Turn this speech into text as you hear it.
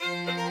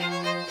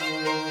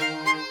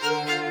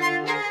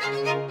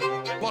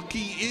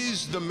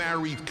the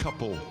married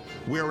couple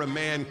where a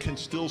man can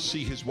still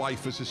see his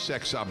wife as a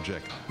sex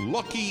object.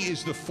 Lucky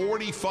is the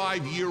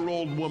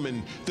 45-year-old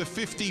woman, the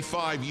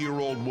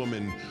 55-year-old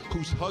woman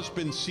whose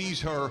husband sees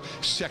her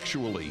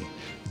sexually.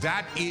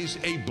 That is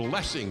a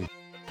blessing.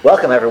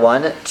 Welcome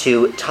everyone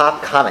to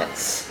Top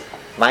Comments.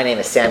 My name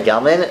is Sam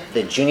Gelman,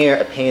 the Junior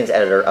Opinions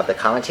Editor of the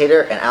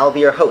Commentator, and I'll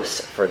be your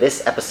host for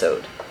this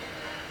episode.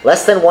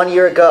 Less than 1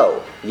 year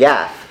ago,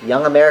 YAF,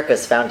 Young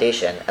America's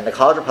Foundation, and the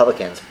College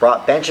Republicans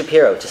brought Ben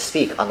Shapiro to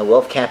speak on the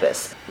Wilf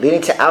campus,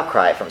 leading to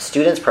outcry from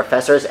students,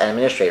 professors, and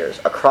administrators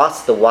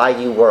across the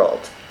YU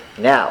world.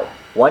 Now,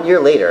 1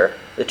 year later,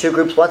 the two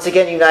groups once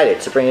again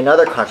united to bring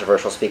another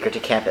controversial speaker to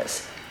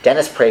campus,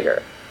 Dennis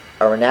Prager,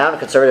 a renowned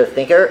conservative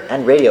thinker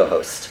and radio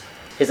host.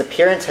 His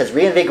appearance has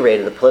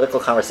reinvigorated the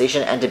political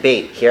conversation and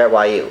debate here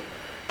at YU.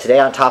 Today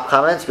on Top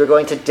Comments, we're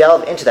going to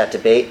delve into that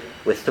debate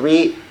with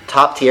three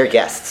top-tier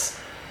guests.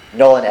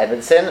 Nolan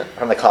Edmonson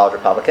from the College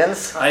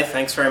Republicans. Hi,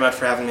 thanks very much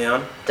for having me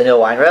on. Doniel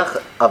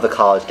Weinreich of the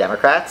College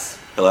Democrats.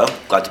 Hello,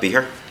 glad to be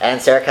here.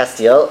 And Sarah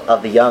Casteel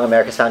of the Young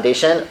America's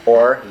Foundation,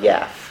 or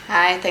YAF.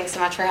 Hi, thanks so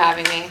much for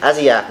having me. As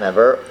a YAF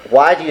member,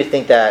 why do you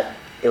think that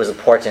it was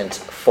important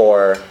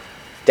for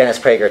Dennis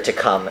Prager to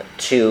come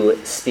to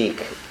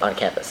speak on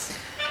campus?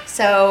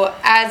 So,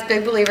 as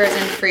big believers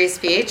in free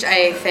speech,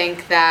 I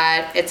think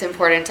that it's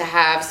important to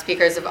have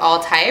speakers of all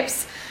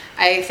types.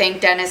 I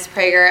think Dennis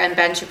Prager and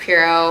Ben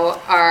Shapiro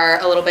are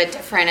a little bit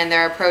different in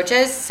their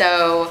approaches,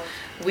 so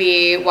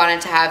we wanted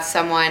to have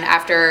someone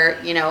after,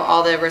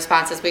 all the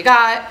responses we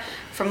got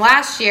from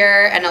last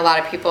year, and a lot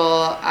of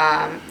people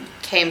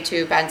came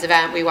to Ben's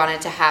event. We wanted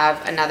to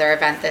have another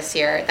event this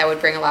year that would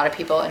bring a lot of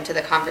people into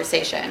the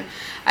conversation.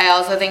 I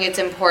also think it's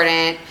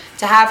important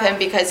to have him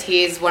because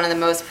he's one of the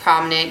most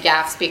prominent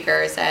YAF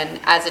speakers, and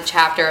as a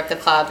chapter of the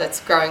club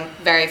that's growing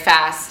very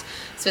fast,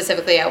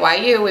 specifically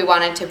at YU, we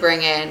wanted to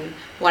bring in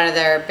one of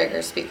their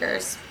bigger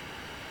speakers.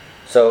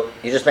 So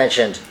you just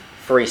mentioned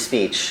free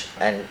speech,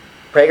 and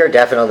Prager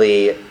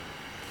definitely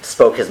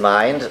spoke his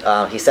mind.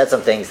 He said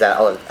some things that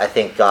I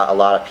think got a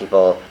lot of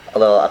people a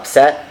little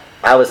upset.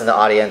 I was in the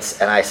audience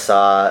and I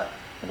saw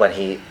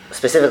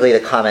specifically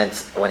the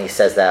comments when he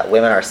says that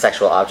women are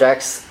sexual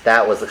objects.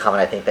 That was the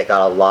comment I think that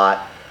got a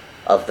lot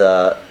of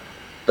the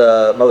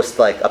most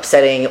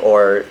upsetting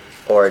or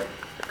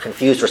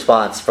confused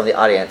response from the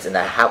audience, and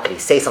that how could he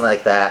say something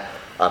like that?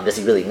 Does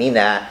he really mean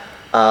that?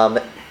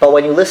 But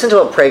when you listen to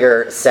what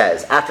Prager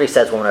says, after he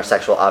says women are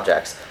sexual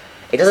objects,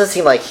 it doesn't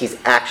seem like he's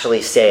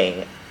actually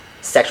saying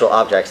sexual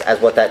objects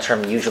as what that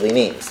term usually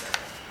means.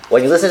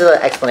 When you listen to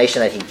the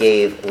explanation that he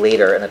gave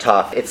later in the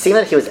talk, it seemed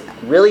that he was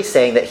really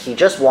saying that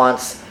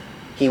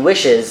he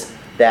wishes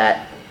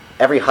that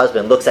every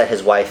husband looks at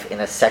his wife in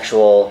a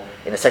sexually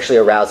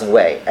arousing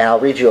way. And I'll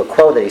read you a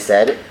quote that he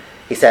said.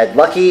 He said,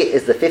 "Lucky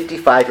is the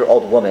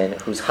 55-year-old woman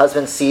whose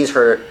husband sees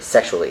her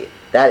sexually.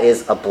 That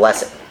is a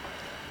blessing."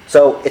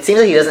 So it seems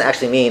that he doesn't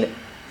actually mean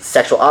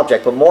sexual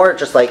object, but more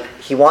just like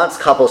he wants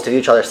couples to view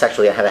each other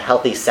sexually and have a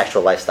healthy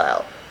sexual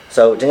lifestyle.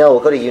 So Danielle,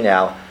 we'll go to you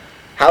now.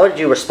 How would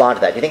you respond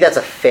to that? Do you think that's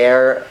a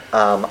fair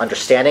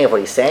understanding of what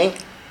he's saying?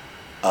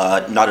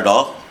 Not at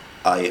all.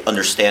 I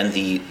understand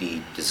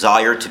the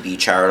desire to be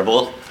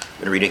charitable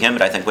when reading him,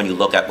 but I think when you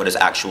look at what his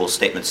actual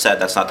statement said,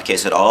 that's not the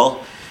case at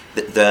all.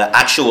 The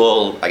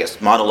actual,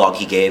 monologue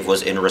he gave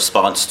was in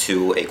response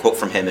to a quote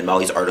from him in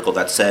Molly's article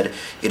that said,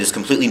 "It is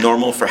completely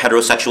normal for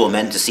heterosexual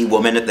men to see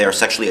women they are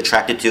sexually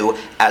attracted to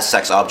as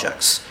sex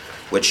objects,"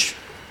 which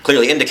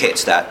clearly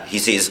indicates that he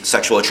sees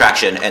sexual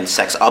attraction and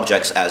sex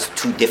objects as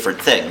two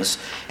different things,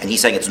 and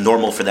he's saying it's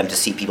normal for them to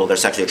see people they're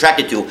sexually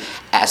attracted to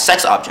as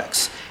sex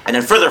objects. And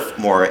then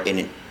furthermore,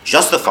 in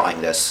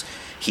justifying this,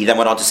 he then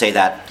went on to say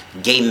that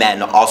gay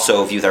men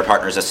also view their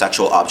partners as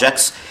sexual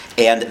objects,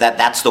 and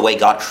that's the way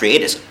God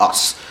created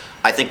us.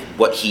 I think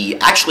what he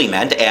actually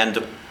meant,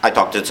 and I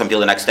talked to some people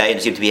the next day, and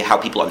it seemed to be how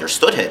people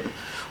understood him,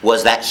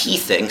 was that he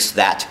thinks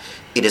that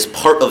it is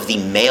part of the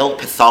male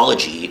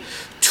pathology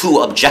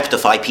to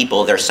objectify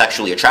people they're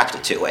sexually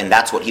attracted to, and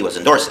that's what he was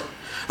endorsing.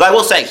 But I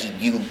will say,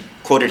 you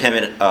quoted him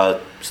in a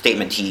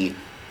statement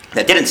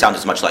that didn't sound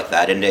as much like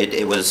that, and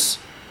it was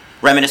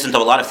reminiscent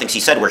of a lot of things he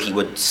said where he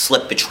would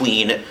slip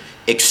between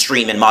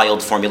extreme and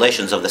mild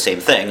formulations of the same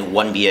thing,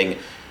 one being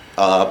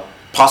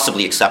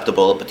possibly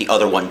acceptable, but the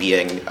other one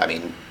being,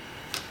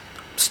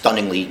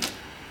 stunningly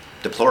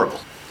deplorable.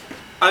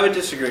 I would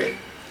disagree.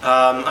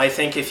 I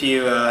think if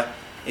you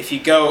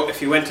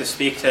went to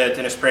speak to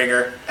Dennis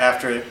Prager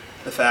after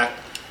the fact,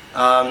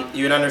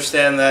 you would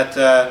understand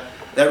that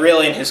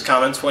really in his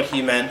comments what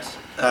he meant,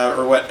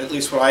 or at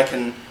least what I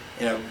can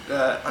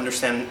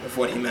understand of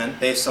what he meant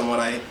based on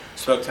what I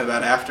spoke to him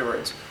about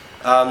afterwards,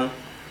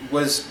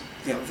 was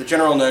the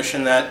general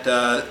notion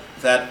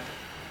that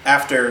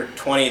after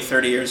 20,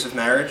 30 years of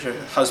marriage, a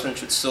husband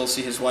should still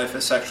see his wife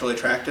as sexually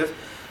attractive,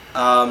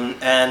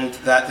 and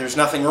that there's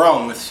nothing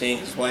wrong with seeing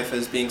his wife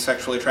as being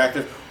sexually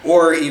attractive,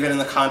 or even in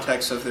the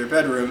context of their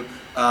bedroom,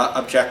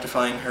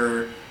 objectifying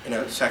her,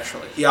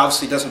 sexually. He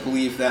obviously doesn't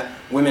believe that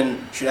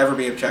women should ever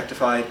be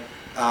objectified,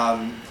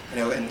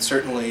 and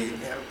certainly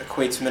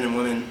equates men and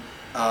women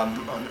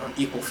on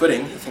equal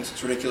footing. He thinks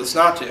it's ridiculous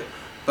not to.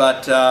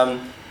 But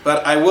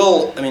I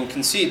will,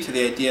 concede to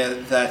the idea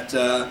that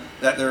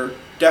that there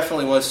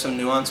definitely was some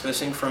nuance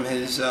missing from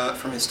his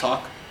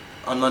talk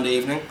on Monday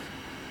evening.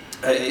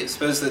 I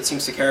suppose that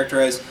seems to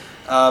characterize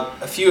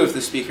a few of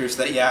the speakers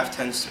that YAF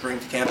tends to bring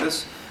to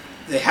campus.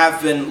 They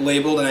have been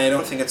labeled, and I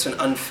don't think it's an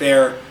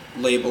unfair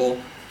label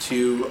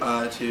to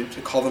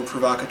call them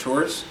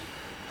provocateurs.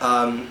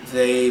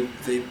 They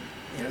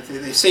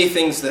say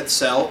things that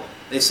sell.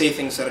 They say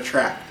things that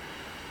attract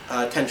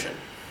attention.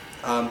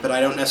 But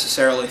I don't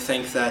necessarily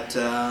think that.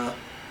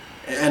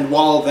 And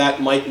while that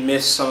might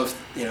miss some of,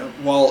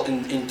 while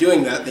in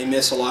doing that they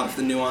miss a lot of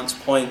the nuanced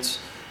points.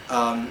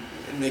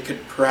 And they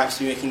could perhaps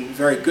be making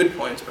very good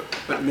points,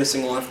 but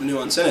missing a lot of the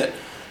nuance in it.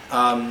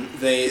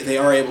 They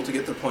are able to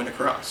get their point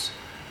across.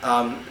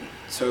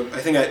 So I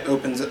think that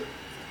opens it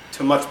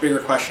to a much bigger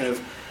question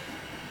of: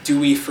 do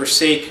we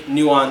forsake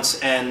nuance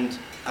and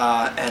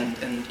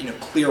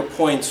clear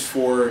points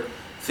for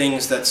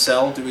things that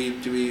sell? Do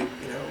we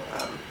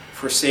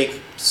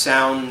forsake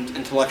sound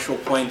intellectual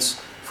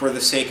points for the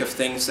sake of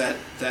things that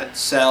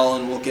sell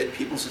and will get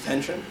people's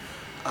attention?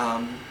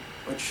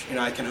 Which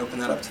I can open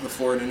that up to the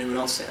floor to anyone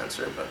else to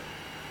answer. But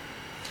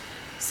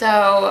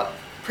so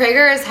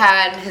Prager has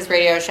had his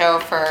radio show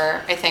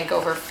for, I think,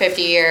 over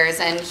 50 years,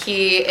 and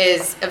he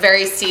is a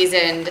very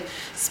seasoned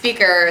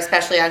speaker,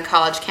 especially on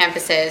college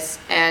campuses,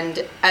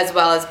 and as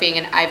well as being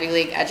an Ivy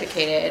League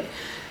educated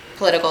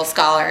political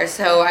scholar.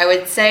 So I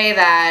would say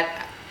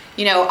that,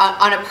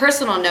 on a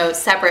personal note,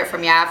 separate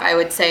from YAF, I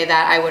would say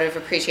that I would have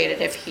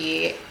appreciated if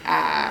he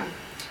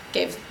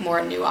gave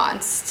more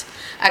nuanced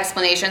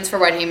explanations for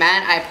what he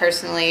meant. I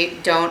personally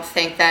don't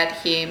think that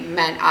he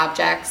meant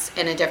objects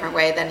in a different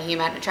way than he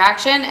meant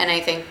attraction, and I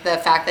think the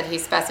fact that he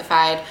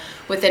specified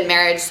within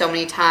marriage so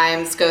many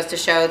times goes to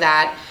show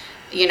that,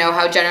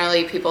 how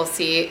generally people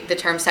see the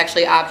term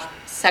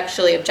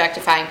sexually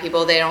objectifying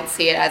people. They don't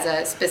see it as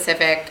a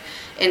specific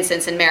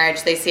instance in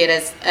marriage. They see it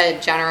as a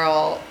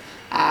general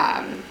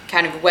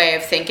kind of way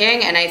of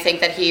thinking, and I think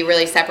that he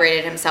really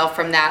separated himself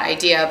from that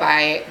idea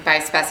by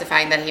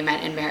specifying that he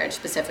meant in marriage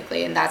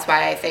specifically, and that's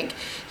why I think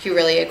he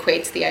really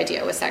equates the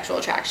idea with sexual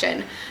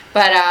attraction.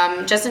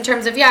 But just in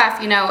terms of YAF,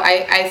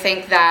 I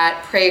think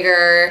that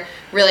Prager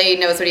really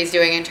knows what he's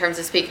doing in terms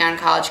of speaking on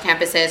college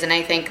campuses, and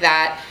I think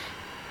that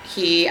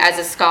he, as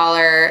a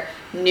scholar,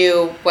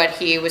 knew what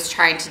he was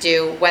trying to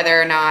do,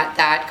 whether or not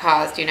that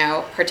caused,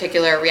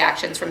 particular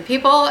reactions from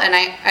people. And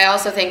I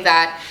also think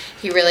that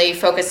he really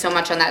focused so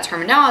much on that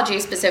terminology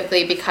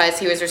specifically because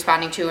he was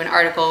responding to an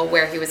article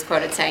where he was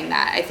quoted saying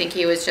that. I think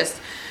he was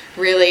just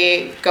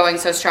really going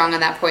so strong on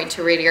that point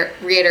to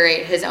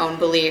reiterate his own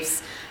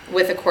beliefs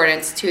with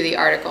accordance to the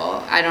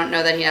article. I don't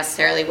know that he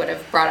necessarily would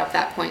have brought up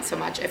that point so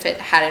much if it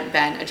hadn't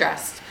been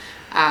addressed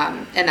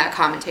in that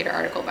Commentator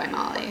article by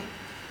Molly.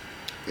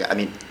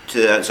 Yeah,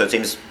 so it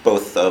seems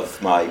both of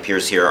my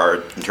peers here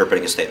are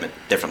interpreting a statement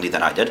differently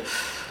than I did.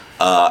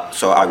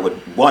 So I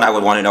would want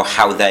to know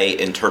how they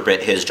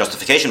interpret his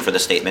justification for the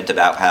statement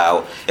about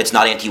how it's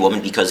not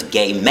anti-woman because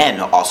gay men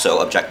also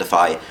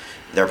objectify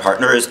their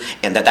partners,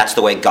 and that's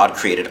the way God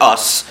created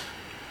us.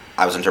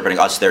 I was interpreting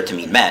us there to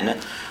mean men.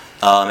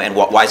 And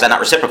why is that not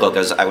reciprocal?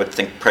 Because I would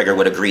think Prager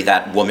would agree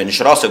that women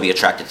should also be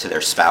attracted to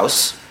their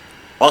spouse.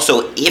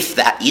 Also, if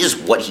that is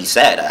what he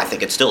said, I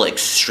think it's still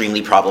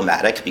extremely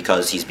problematic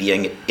because he's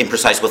being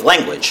imprecise with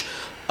language.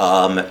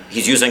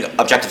 He's using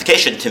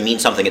objectification to mean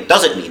something it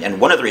doesn't mean. And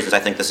one of the reasons I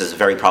think this is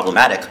very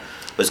problematic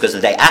was because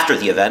the day after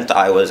the event,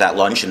 I was at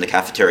lunch in the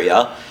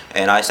cafeteria,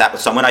 and I sat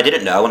with someone I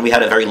didn't know, and we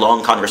had a very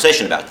long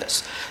conversation about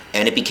this.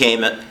 And it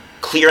became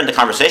clear in the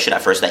conversation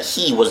at first that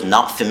he was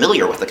not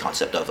familiar with the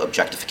concept of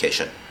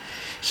objectification.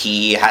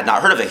 He had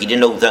not heard of it. He didn't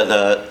know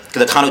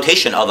the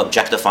connotation of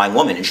objectifying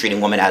women and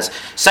treating women as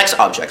sex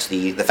objects,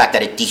 the fact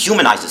that it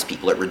dehumanizes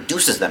people, it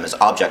reduces them as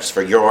objects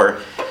for your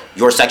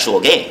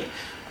sexual gain,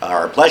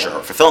 or pleasure,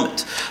 or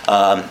fulfillment.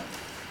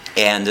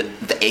 And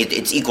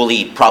it's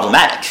equally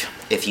problematic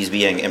if he's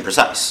being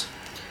imprecise.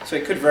 So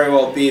it could very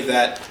well be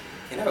that,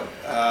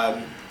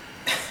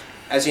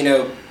 as you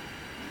know,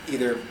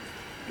 either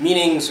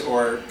meanings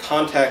or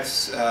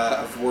contexts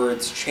of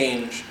words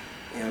change,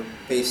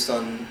 based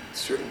on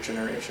certain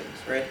generations,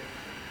 right?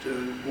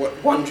 What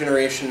one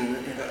generation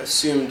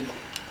assumed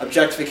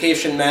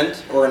objectification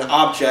meant, or an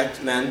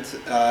object meant,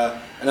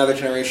 another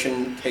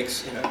generation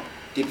takes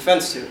deep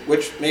offense to,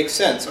 which makes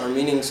sense. Our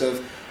meanings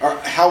of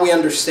how we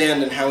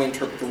understand and how we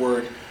interpret the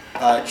word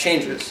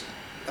changes.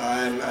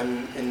 I'm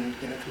in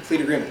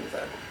complete agreement with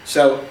that.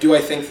 So, do I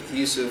think that the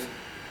use of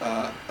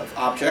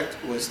object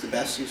was the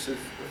best use of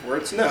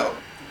words? No.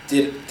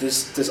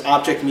 Does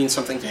object mean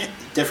something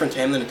different to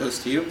him than it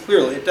does to you?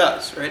 Clearly it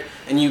does, right?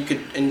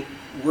 And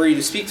were you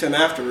to speak to him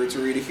afterwards,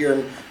 or were you to hear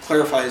him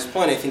clarify his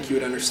point, I think you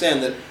would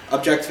understand that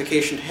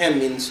objectification to him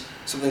means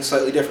something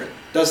slightly different.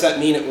 Does that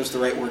mean it was the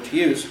right word to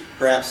use?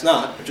 Perhaps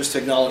not. But just to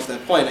acknowledge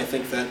that point, I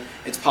think that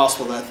it's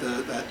possible that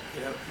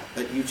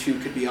that you two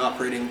could be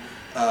operating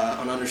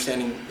on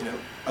understanding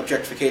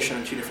objectification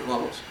on two different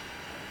levels.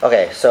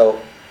 Okay,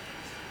 so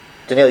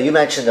Doniel, you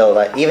mentioned though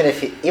that even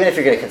if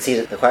you're going to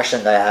concede the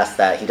question that I asked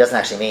that he doesn't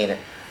actually mean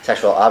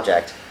sexual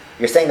object,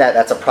 you're saying that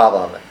that's a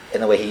problem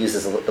in the way he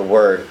uses the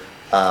word,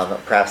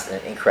 perhaps in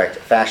an incorrect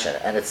fashion.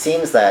 And it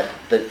seems that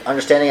the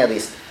understanding, at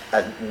least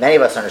many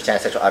of us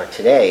understand sexual object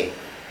today,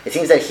 it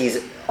seems that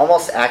he's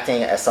almost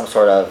acting as some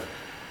sort of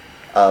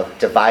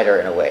divider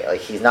in a way.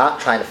 Like he's not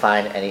trying to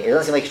find any. It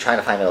doesn't seem like he's trying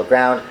to find middle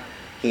ground.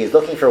 He's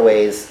looking for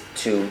ways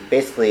to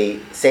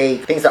basically say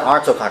things that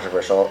aren't so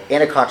controversial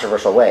in a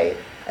controversial way,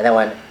 and then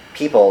when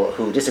people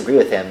who disagree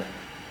with him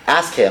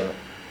ask him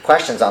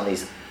questions on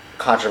these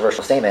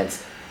controversial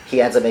statements,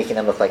 he ends up making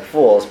them look like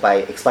fools by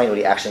explaining what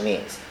he actually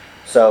means.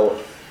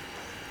 So,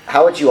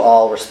 how would you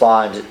all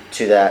respond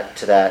to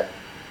that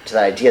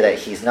idea that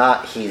he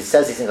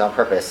says these things on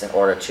purpose in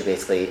order to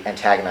basically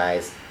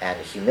antagonize and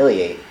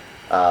humiliate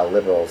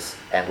liberals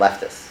and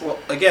leftists? Well,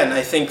 again,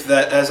 I think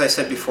that, as I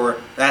said before,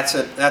 that's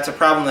a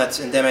problem that's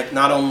endemic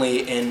not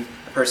only in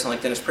a person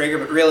like Dennis Prager,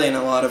 but really in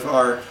a lot of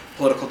our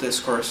political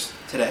discourse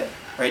today.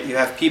 Right? You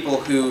have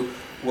people who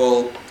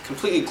will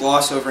completely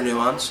gloss over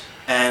nuance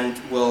and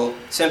will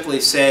simply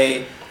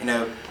say,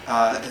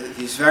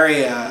 these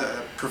very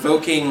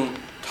provoking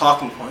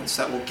talking points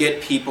that will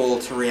get people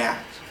to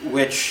react,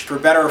 which, for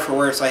better or for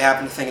worse, I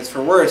happen to think it's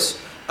for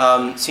worse,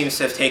 seems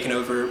to have taken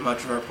over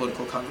much of our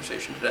political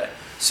conversation today.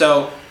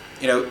 So,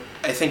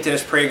 I think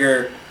Dennis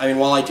Prager,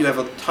 while I do have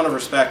a ton of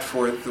respect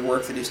for the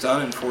work that he's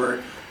done and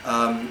for,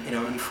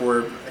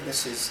 I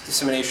guess, his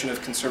dissemination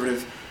of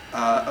conservative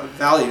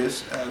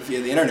values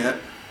via the internet,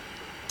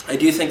 I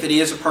do think that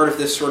he is a part of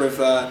this sort of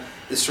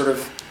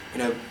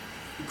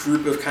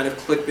group of kind of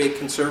clickbait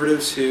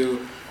conservatives who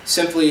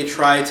simply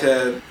try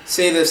to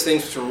say those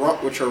things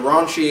which are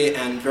raunchy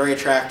and very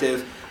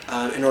attractive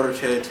in order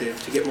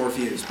to get more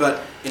views.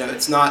 But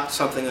it's not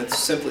something that's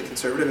simply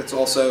conservative. It's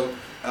also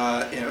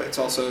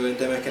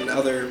endemic in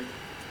other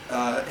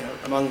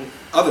among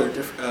other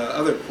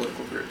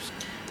political groups.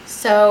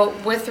 So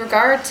with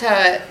regard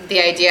to the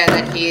idea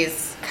that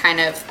he's kind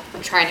of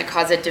trying to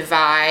cause a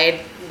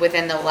divide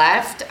within the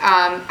left,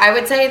 I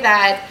would say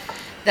that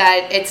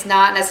it's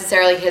not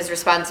necessarily his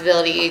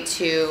responsibility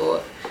to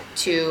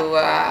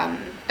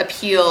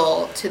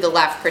appeal to the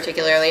left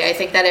particularly. I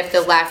think that if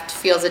the left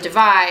feels a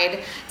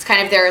divide, it's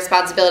kind of their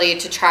responsibility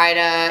to try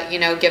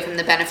to, give him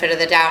the benefit of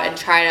the doubt and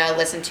try to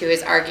listen to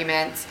his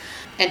arguments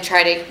and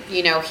try to,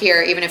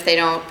 hear, even if they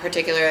don't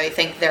particularly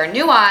think they're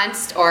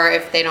nuanced or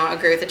if they don't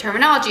agree with the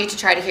terminology, to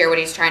try to hear what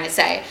he's trying to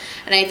say.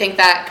 And I think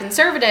that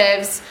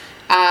conservatives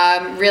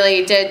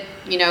really did,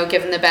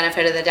 give him the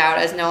benefit of the doubt,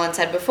 as Nolan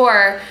said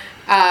before.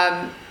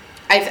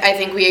 I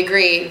think we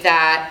agree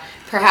that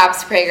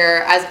perhaps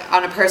Prager, as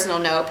on a personal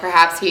note,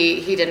 perhaps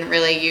he didn't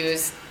really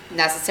use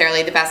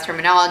necessarily the best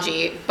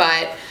terminology,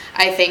 but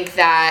I think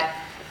that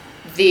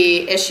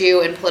the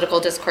issue in political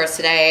discourse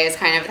today is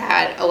kind of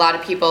that a lot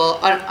of people,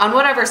 on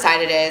whatever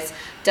side it is,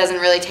 doesn't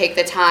really take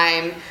the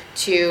time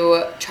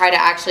to try to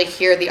actually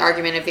hear the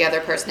argument of the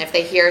other person. If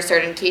they hear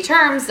certain key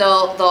terms,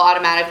 they'll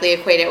automatically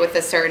equate it with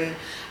a certain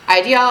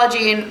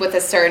ideology and with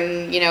a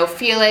certain,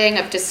 feeling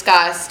of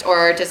disgust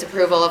or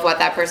disapproval of what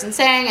that person's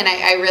saying. And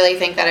I really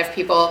think that if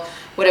people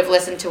would have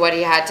listened to what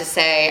he had to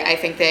say, I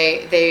think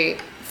they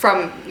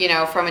from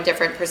a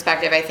different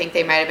perspective, I think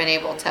they might have been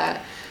able to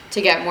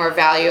get more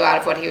value out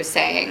of what he was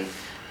saying.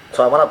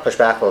 So I want to push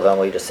back a little bit on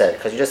what you just said,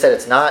 because you just said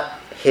it's not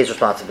his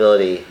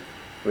responsibility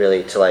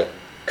really to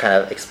kind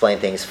of explain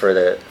things for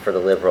the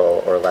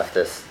liberal or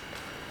leftist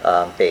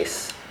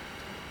base.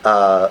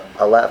 A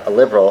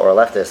liberal or a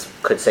leftist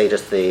could say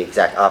just the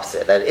exact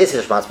opposite. That it is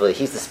his responsibility.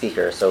 He's the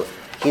speaker, so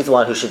he's the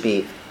one who should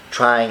be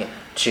trying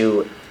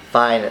to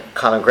find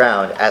common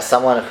ground. As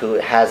someone who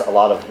has a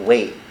lot of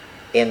weight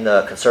in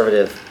the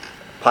conservative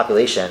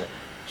population,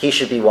 he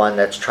should be one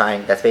that's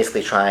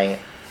basically trying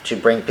to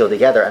bring people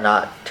together and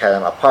not tear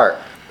them apart.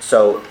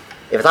 So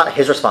if it's not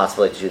his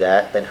responsibility to do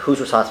that, then whose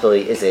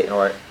responsibility is it in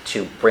order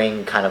to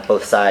bring kind of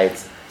both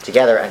sides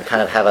together and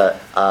kind of have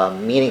a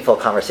meaningful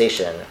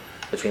conversation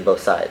between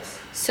both sides?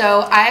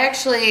 So I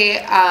actually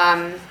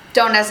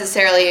don't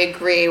necessarily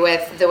agree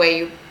with the way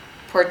you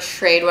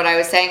portrayed what I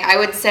was saying. I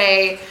would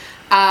say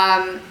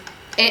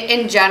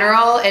in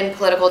general, in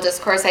political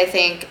discourse, I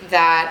think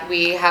that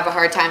we have a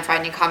hard time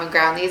finding common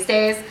ground these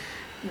days.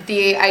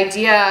 The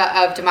idea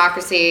of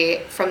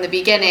democracy from the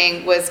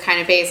beginning was kind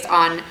of based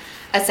on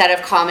a set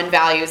of common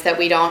values that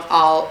we don't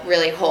all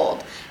really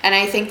hold. And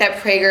I think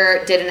that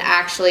Prager did an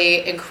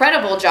actually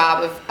incredible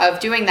job of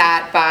doing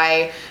that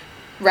by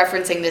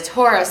referencing the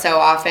Torah so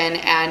often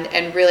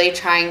and really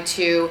trying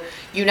to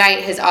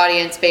unite his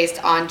audience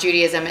based on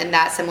Judaism and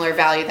that similar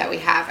value that we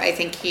have. I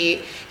think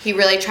he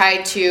really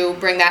tried to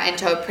bring that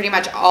into pretty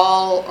much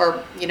all,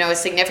 or a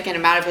significant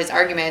amount of his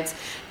arguments.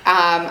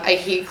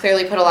 He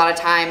clearly put a lot of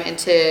time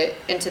into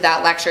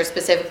that lecture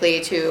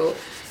specifically to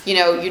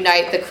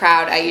unite the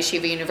crowd at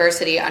Yeshiva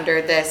University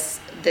under this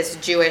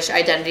Jewish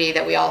identity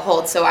that we all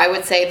hold. So I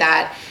would say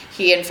that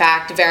he in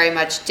fact very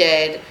much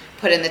did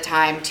put in the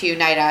time to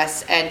unite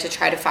us and to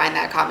try to find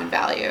that common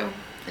value.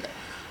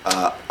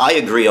 I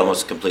agree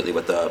almost completely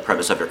with the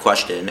premise of your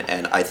question,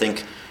 and I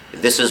think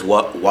This is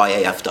what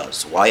YAF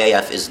does.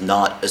 YAF is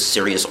not a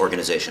serious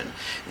organization.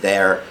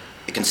 It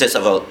consists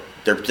of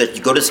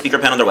you go to the speaker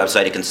panel on their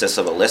website, it consists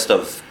of a list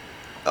of,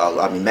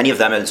 many of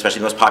them, and especially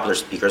the most popular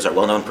speakers, are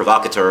well-known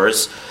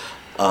provocateurs.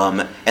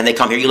 And they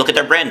come here, you look at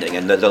their branding,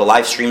 and the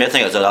live stream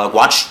thing is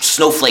watch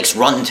snowflakes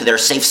run into their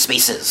safe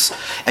spaces.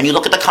 And you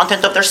look at the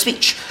content of their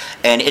speech.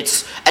 And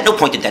it's, at no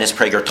point did Dennis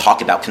Prager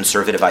talk about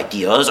conservative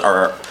ideas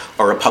or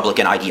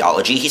Republican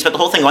ideology. He spent the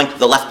whole thing going,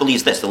 the left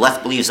believes this, the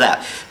left believes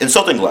that.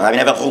 Insultingly, I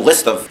have a whole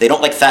list of, they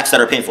don't like facts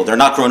that are painful, they're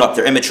not grown up,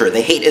 they're immature,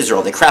 they hate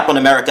Israel, they crap on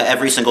America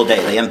every single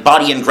day, they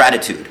embody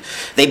ingratitude.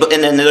 And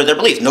then their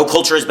belief, no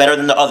culture is better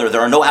than the other,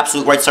 there are no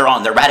absolute rights that are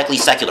on, they're radically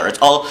secular. It's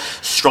all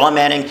straw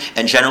manning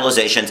and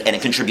generalizations, and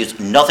it contributes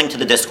nothing to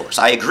the discourse.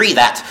 I agree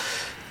that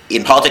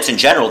in politics in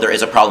general, there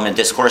is a problem in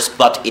discourse,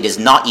 but it is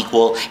not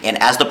equal,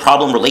 and as the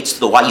problem relates to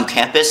the YU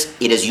campus,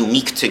 it is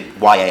unique to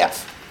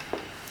YAF.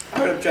 I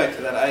would object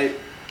to that. I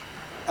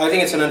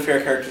think it's an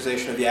unfair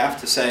characterization of YAF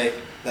to say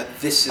that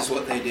this is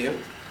what they do.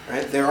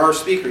 Right? There are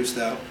speakers,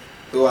 though,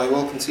 who I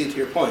will concede to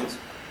your point.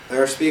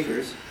 There are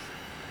speakers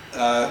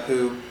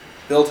who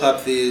built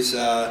up these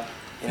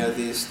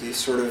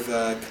sort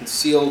of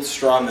concealed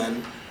straw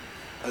men,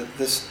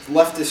 this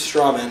leftist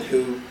straw man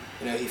who.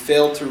 He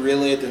failed to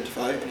really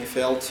identify, and he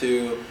failed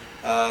to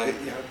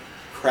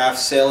craft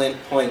salient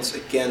points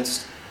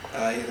against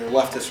either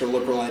leftist or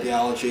liberal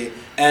ideology.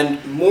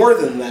 And more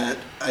than that,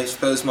 I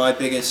suppose my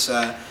biggest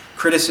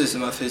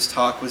criticism of his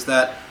talk was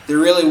that there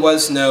really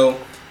was no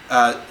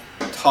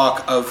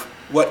talk of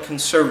what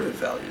conservative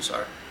values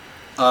are.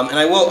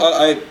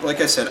 And like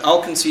I said,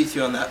 I'll concede to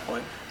you on that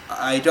point.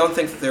 I don't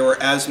think that there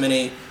were as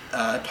many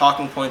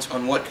talking points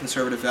on what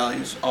conservative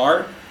values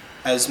are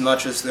as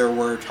much as there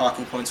were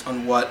talking points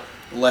on what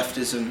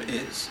leftism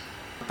is.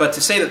 But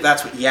to say that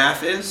that's what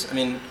YAF is,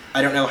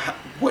 I don't know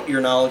what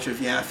your knowledge of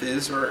YAF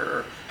is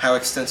or how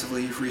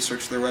extensively you've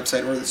researched their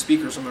website or the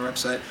speakers on their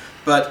website,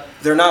 but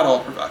they're not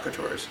all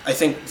provocateurs. I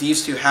think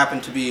these two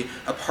happen to be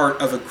a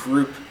part of a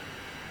group,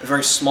 a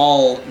very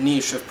small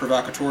niche of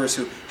provocateurs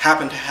who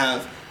happen to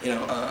have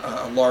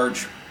a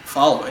large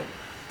following.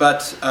 But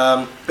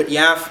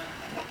YAF,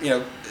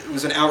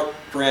 was an out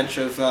branch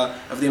of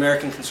the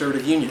American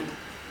Conservative Union,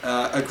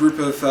 a group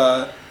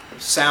of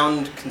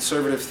sound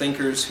conservative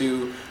thinkers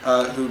who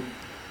are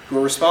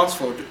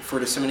responsible for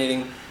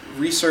disseminating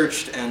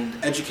researched and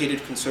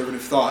educated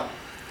conservative thought.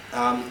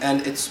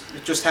 And it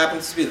just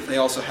happens to be that they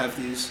also have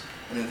these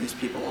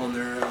people on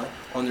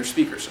their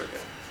speaker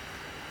circuit.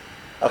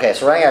 Okay,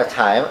 so running out of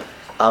time,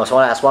 so I want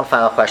to ask one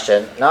final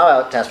question, not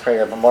about Dennis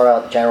Prager, but more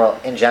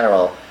about in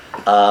general.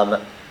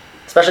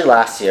 Especially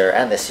last year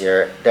and this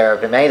year, there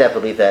have been many that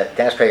believe that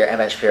Dennis Prager and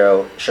Ben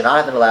Shapiro should not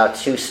have been allowed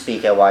to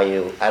speak at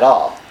YU at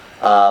all.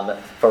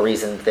 For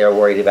reasons they were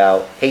worried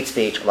about hate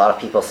speech. A lot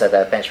of people said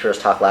that Ben Shapiro's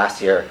talk last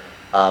year,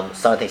 some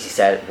of the things he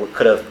said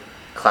could have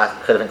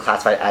been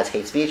classified as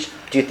hate speech.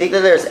 Do you think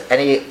that there's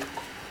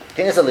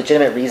a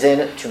legitimate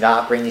reason to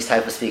not bring these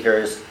type of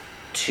speakers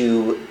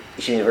to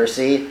Yeshiva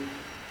University,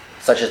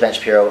 such as Ben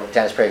Shapiro,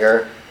 Dennis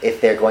Prager, if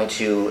they're going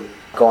to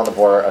go on the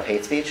border of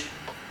hate speech?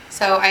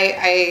 So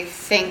I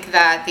think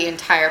that the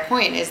entire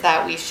point is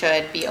that we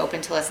should be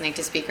open to listening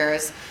to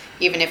speakers,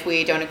 even if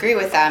we don't agree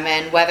with them,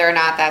 and whether or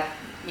not that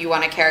you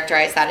want to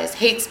characterize that as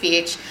hate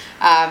speech.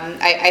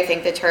 I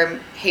think the term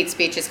hate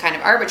speech is kind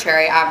of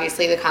arbitrary.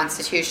 Obviously, the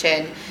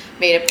Constitution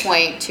made a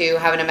point to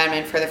have an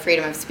amendment for the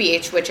freedom of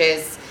speech, which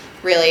is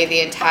really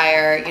the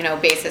entire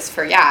basis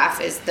for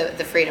YAF is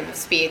the freedom of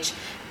speech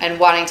and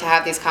wanting to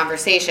have these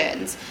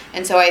conversations.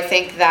 And so I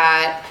think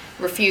that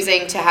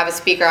refusing to have a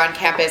speaker on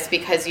campus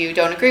because you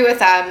don't agree with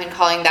them and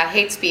calling that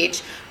hate speech,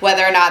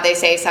 whether or not they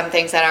say some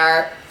things that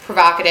are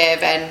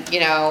provocative and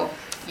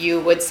you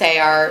would say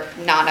are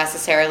not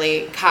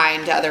necessarily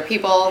kind to other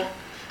people.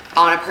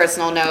 On a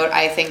personal note,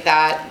 I think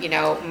that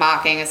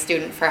mocking a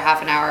student for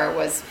half an hour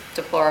was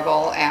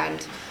deplorable,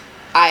 and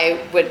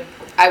I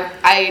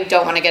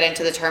don't want to get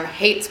into the term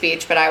hate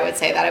speech, but I would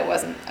say that it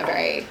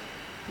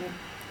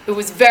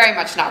was very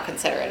much not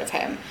considerate of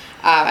him.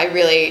 I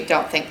really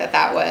don't think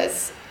that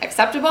was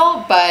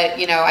acceptable, but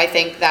I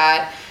think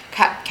that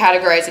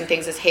categorizing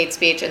things as hate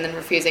speech and then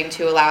refusing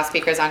to allow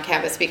speakers on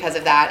campus because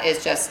of that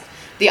is just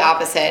the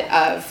opposite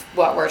of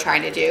what we're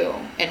trying to do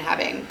in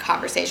having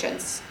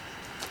conversations.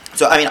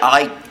 So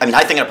I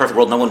think in a perfect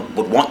world, no one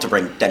would want to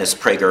bring Dennis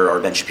Prager or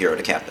Ben Shapiro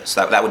to campus.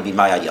 That would be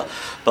my ideal.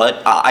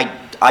 But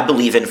I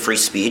believe in free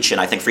speech,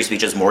 and I think free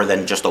speech is more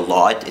than just a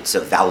law; it's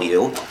a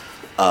value.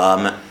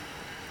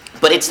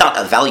 But it's not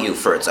a value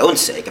for its own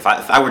sake. If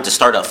I were to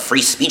start a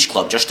free speech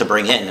club just to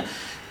bring in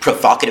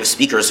provocative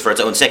speakers for its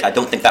own sake, I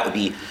don't think that would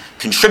be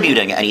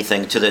contributing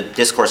anything to the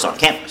discourse on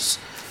campus.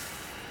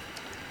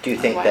 Do you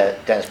think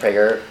that Dennis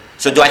Prager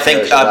should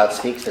allowed to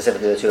speak,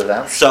 specifically the two of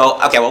them?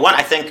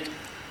 I think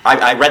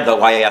I read the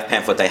YAF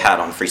pamphlet they had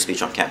on free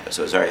speech on campus.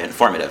 It was very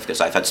informative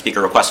because I've had speaker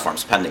request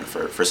forms pending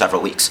for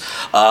several weeks.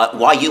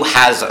 YU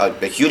has a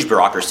huge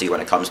bureaucracy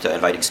when it comes to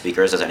inviting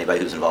speakers, as anybody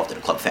who's involved in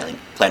club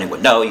planning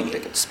would know. You need to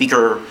get the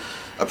speaker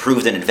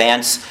approved in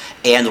advance,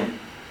 and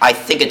I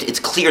think it's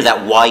clear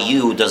that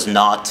YU does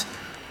not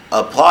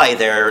apply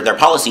their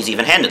policies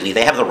even-handedly.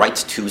 They have the right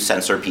to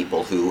censor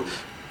people who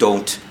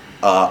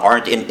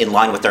aren't in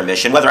line with their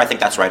mission, whether I think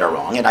that's right or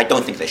wrong, and I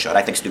don't think they should.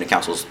 I think student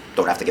councils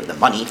don't have to give them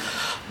money.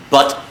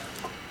 But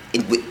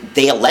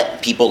they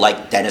let people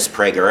like Dennis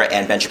Prager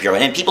and Ben Shapiro,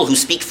 and people who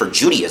speak for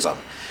Judaism,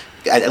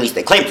 at least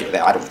they claim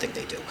to, I don't think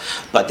they do,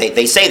 but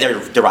they say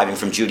they're deriving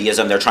from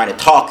Judaism, they're trying to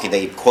talk,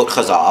 they quote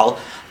Chazal,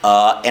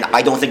 and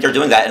I don't think they're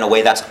doing that in a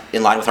way that's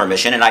in line with our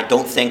mission, and I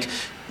don't think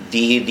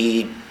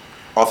the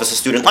Office of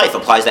Student Life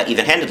applies that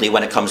even-handedly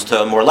when it comes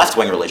to more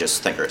left-wing religious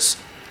thinkers.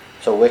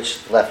 So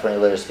which left-wing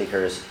religious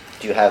speakers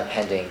do you have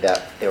pending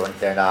that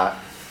they're not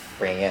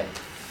bringing in?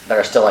 That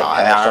are still like...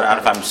 I don't know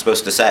if I'm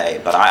supposed to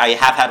say, but I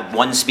have had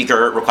one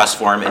speaker request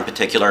form in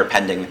particular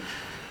pending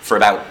for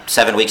about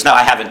 7 weeks. No,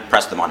 I haven't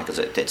pressed them on it because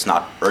it's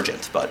not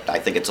urgent, but I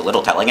think it's a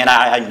little telling. And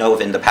I know of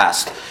in the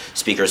past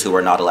speakers who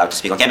were not allowed to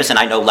speak on campus, and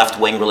I know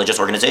left-wing religious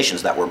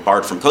organizations that were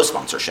barred from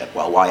co-sponsorship,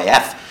 while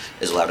YAF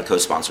is allowed to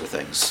co-sponsor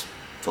things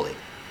fully.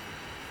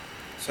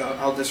 So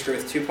I'll disagree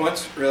with 2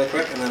 points really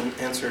quick and then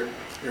answer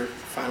your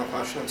final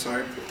question. I'm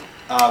sorry.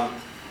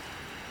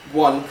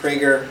 One,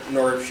 Prager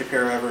nor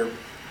Shapiro ever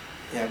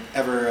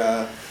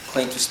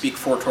claimed to speak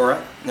for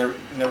Torah.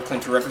 Never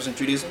claimed to represent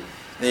Judaism.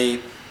 They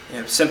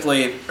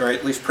simply, or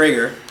at least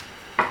Prager,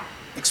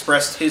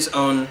 expressed his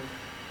own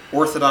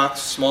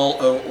orthodox, small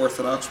o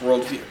orthodox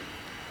worldview.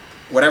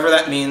 Whatever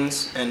that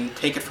means, and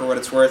take it for what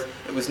it's worth.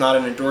 It was not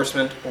an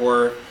endorsement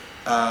or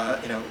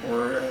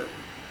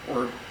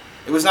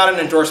it was not an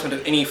endorsement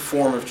of any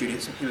form of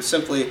Judaism. He was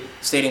simply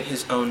stating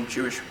his own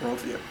Jewish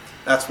worldview.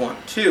 That's one.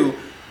 Two,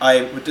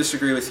 I would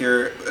disagree with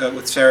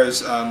with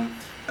Sarah's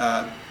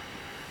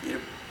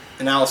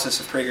analysis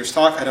of Prager's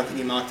talk. I don't think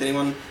he mocked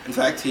anyone. In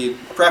fact, he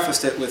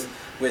prefaced it with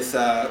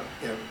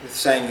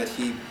saying that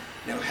he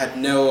had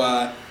no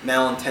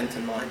malintent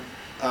in mind.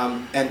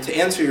 And to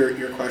answer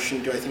your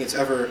question, do I think there's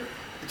ever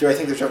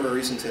a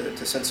reason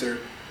to censor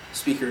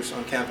speakers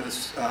on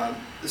campus?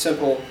 The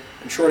simple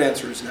and short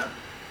answer is no.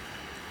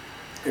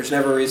 There's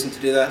never a reason to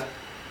do that,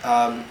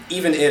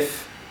 even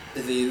if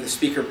the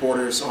speaker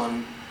borders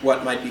on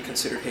what might be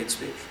considered hate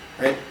speech.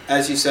 Right?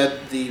 As you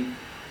said, the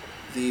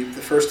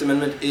First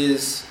Amendment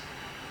is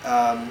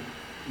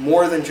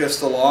more than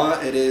just a law.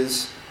 It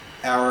is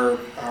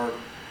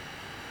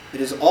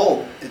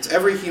it's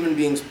every human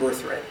being's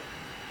birthright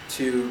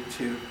to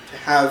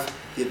have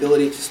the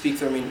ability to speak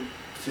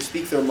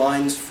their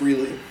minds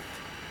freely.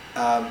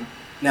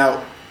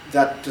 Now,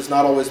 that does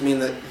not always mean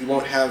that you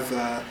won't have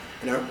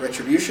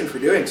retribution for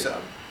doing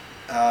so,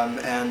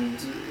 and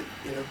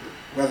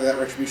whether that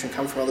retribution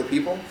comes from other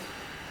people,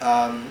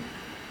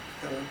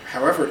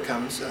 however it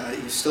comes,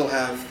 you still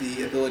have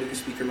the ability to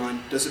speak your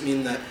mind. Doesn't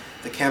mean that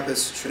the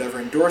campus should ever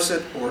endorse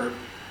it, or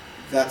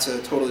that's a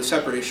totally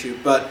separate issue.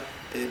 But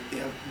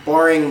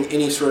barring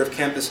any sort of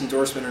campus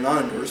endorsement or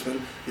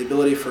non-endorsement, the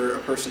ability for a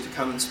person to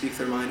come and speak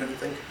their mind, I don't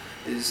think,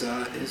 is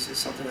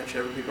something that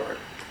should ever be barred.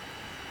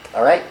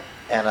 All right,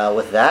 and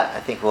with that,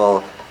 I think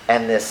we'll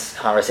end this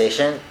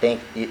conversation.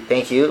 Thank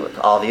you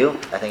to all of you.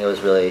 I think it was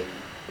really,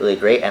 really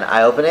great and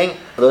eye-opening.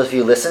 For those of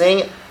you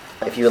listening,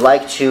 if you would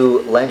like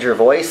to lend your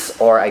voice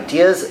or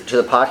ideas to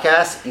the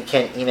podcast, you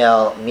can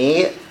email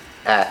me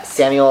at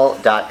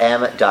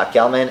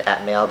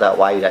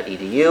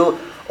samuel.m.gelman@mail.yu.edu,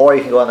 or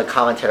you can go on the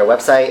Commentator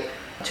website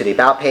to the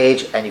About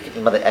page, and you can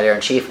email the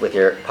editor-in-chief with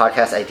your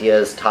podcast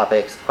ideas,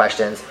 topics,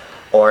 questions,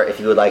 or if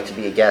you would like to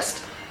be a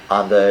guest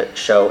on the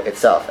show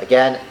itself.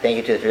 Again, thank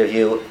you to the three of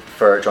you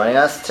for joining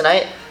us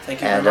tonight.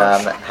 Thank you very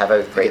much. And have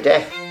a great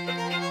day.